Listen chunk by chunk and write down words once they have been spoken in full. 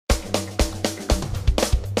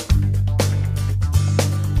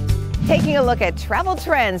Taking a look at travel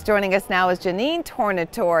trends. Joining us now is Janine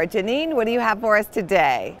Tornatore. Janine, what do you have for us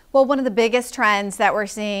today? Well, one of the biggest trends that we're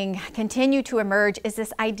seeing continue to emerge is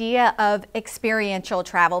this idea of experiential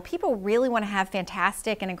travel. People really want to have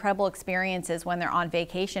fantastic and incredible experiences when they're on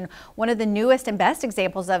vacation. One of the newest and best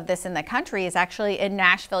examples of this in the country is actually in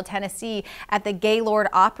Nashville, Tennessee at the Gaylord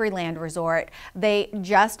Opryland Resort. They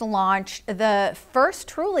just launched the first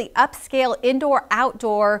truly upscale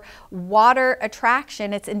indoor-outdoor water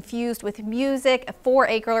attraction. It's infused with music, 4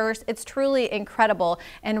 acres. It's truly incredible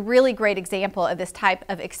and really great example of this type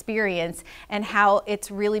of experience and how it's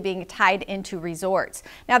really being tied into resorts.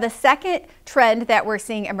 Now, the second trend that we're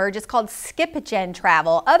seeing emerge is called skip-gen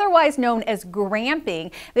travel, otherwise known as gramping.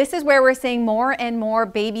 This is where we're seeing more and more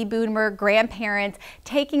baby boomer grandparents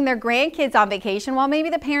taking their grandkids on vacation while maybe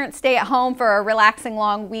the parents stay at home for a relaxing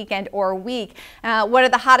long weekend or week. One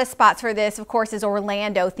of the hottest spots for this, of course, is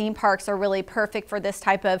Orlando. Theme parks are really perfect for this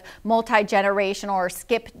type of multi-generational or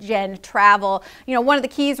skip-gen travel. You know, one of the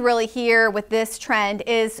keys really here with this trend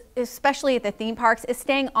is, especially at the theme parks, is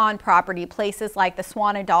staying on property. Places like the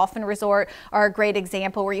Swan and Dolphin Resort are a great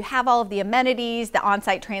example where you have all of the amenities, the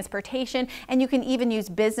on-site transportation, and you can even use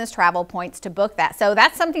business travel points to book that. So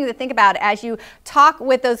that's something to think about as you talk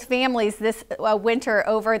with those families this winter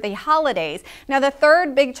over the holidays. Now, the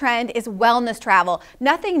third big trend is wellness travel.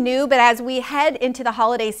 Nothing new, but as we head into the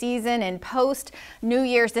holiday season and post New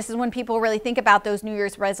Year's, this is when people really think about those New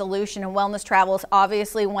Year's resolution, and wellness travel is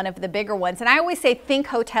obviously one of the bigger ones. And I always say think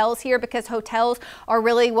hotels here, because hotels are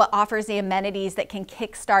really what offers the amenities that can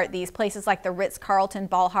kickstart these places like the Ritz-Carlton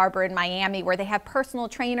Bal Harbour in Miami, where they have personal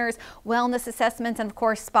trainers, wellness assessments, and of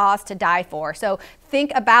course spas to die for. So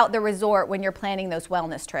think about the resort when you're planning those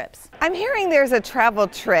wellness trips. I'm hearing there's a travel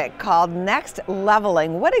trick called next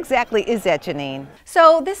leveling. What exactly is that, Janine?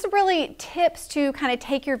 So this is really tips to kind of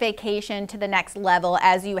take your vacation to the next level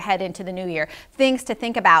as you head into the new year. Things to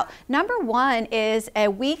think about. Number one is a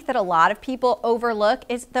week that a lot of people overlook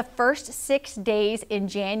is the first 6 days in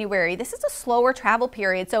January. This is a slower travel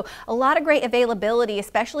period, so a lot of great availability,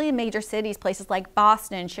 especially in major cities, places like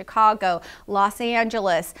Boston, Chicago, Los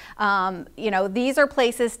Angeles. You know, these are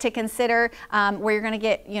places to consider where you're going to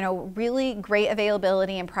get, you know, really great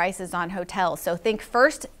availability and prices on hotels. So think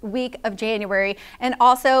first week of January, and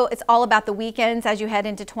also it's all about the weekends as you head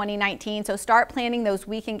into 2019. So start planning those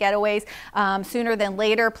weekend getaways sooner than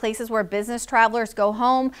later. Places where business travelers go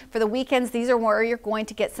home for the weekends, these are where you're going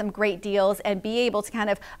to get some great deals and be able to kind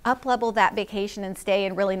of up-level that vacation and stay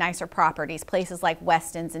in really nicer properties, places like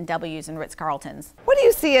Westins and W's and Ritz-Carltons. What do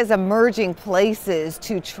you see as emerging places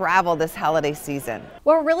to travel this holiday season?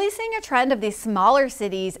 We're really seeing a trend of these smaller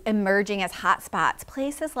cities emerging as hotspots.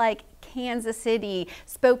 Places like Kansas City,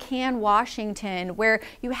 Spokane, Washington, where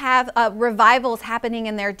you have revivals happening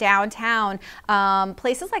in their downtown.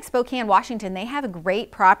 Places like Spokane, Washington, they have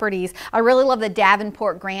great properties. I really love the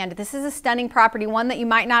Davenport Grand. This is a stunning property, one that you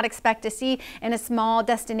might not expect to see in a small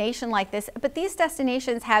destination like this, but these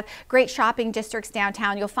destinations have great shopping districts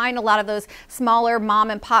downtown. You'll find a lot of those smaller mom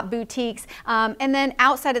and pop boutiques. And then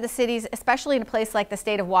outside of the cities, especially in a place like the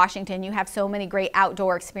state of Washington, you have so many great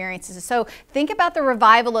outdoor experiences. So think about the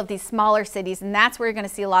revival of these smaller cities, and that's where you're going to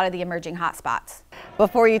see a lot of the emerging hotspots.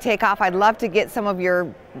 Before you take off, I'd love to get some of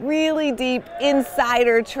your really deep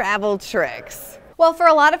insider travel tricks. Well, for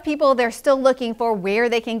a lot of people, they're still looking for where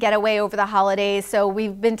they can get away over the holidays. So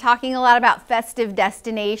we've been talking a lot about festive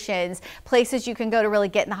destinations, places you can go to really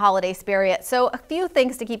get in the holiday spirit. So a few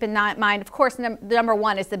things to keep in mind. Of course, number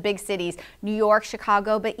one is the big cities, New York,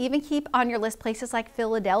 Chicago, but even keep on your list places like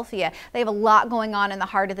Philadelphia. They have a lot going on in the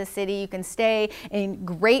heart of the city. You can stay in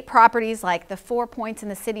great properties like the Four Points in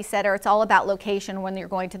the city center. It's all about location when you're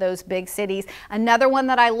going to those big cities. Another one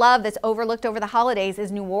that I love that's overlooked over the holidays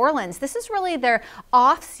is New Orleans. This is really their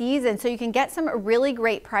off season, so you can get some really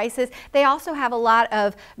great prices. They also have a lot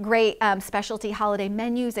of great specialty holiday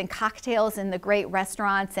menus and cocktails in the great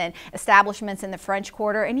restaurants and establishments in the French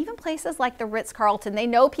Quarter, and even places like the Ritz-Carlton. They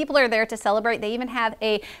know people are there to celebrate. They even have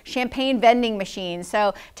a champagne vending machine.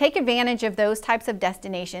 So take advantage of those types of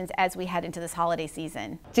destinations as we head into this holiday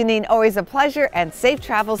season. Janine, always a pleasure, and safe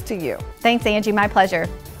travels to you. Thanks, Angie. My pleasure.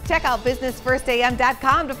 Check out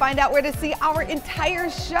businessfirstam.com to find out where to see our entire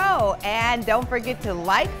show. And don't forget to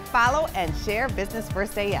like, follow, and share Business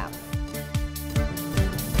First AM.